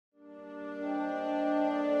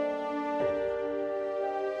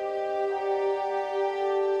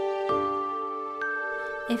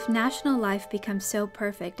If national life becomes so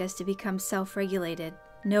perfect as to become self-regulated,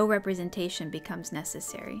 no representation becomes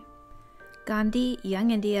necessary. Gandhi,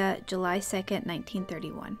 Young India, July 2nd,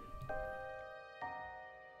 1931.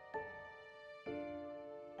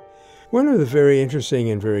 One of the very interesting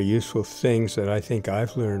and very useful things that I think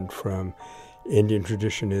I've learned from Indian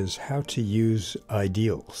tradition is how to use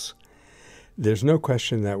ideals. There's no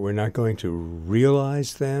question that we're not going to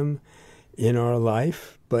realize them in our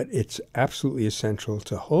life, but it's absolutely essential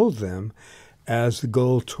to hold them as the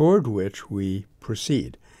goal toward which we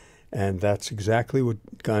proceed. And that's exactly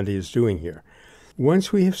what Gandhi is doing here.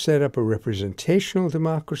 Once we have set up a representational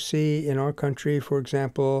democracy in our country, for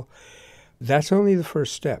example, that's only the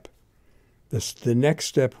first step. The next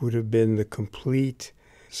step would have been the complete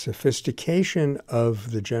sophistication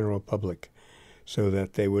of the general public so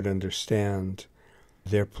that they would understand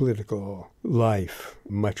their political life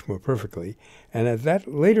much more perfectly. And at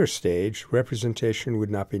that later stage, representation would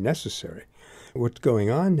not be necessary. What's going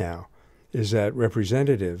on now is that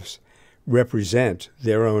representatives represent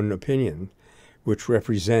their own opinion, which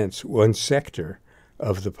represents one sector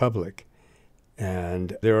of the public.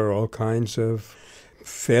 And there are all kinds of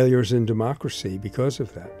failures in democracy because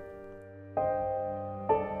of that.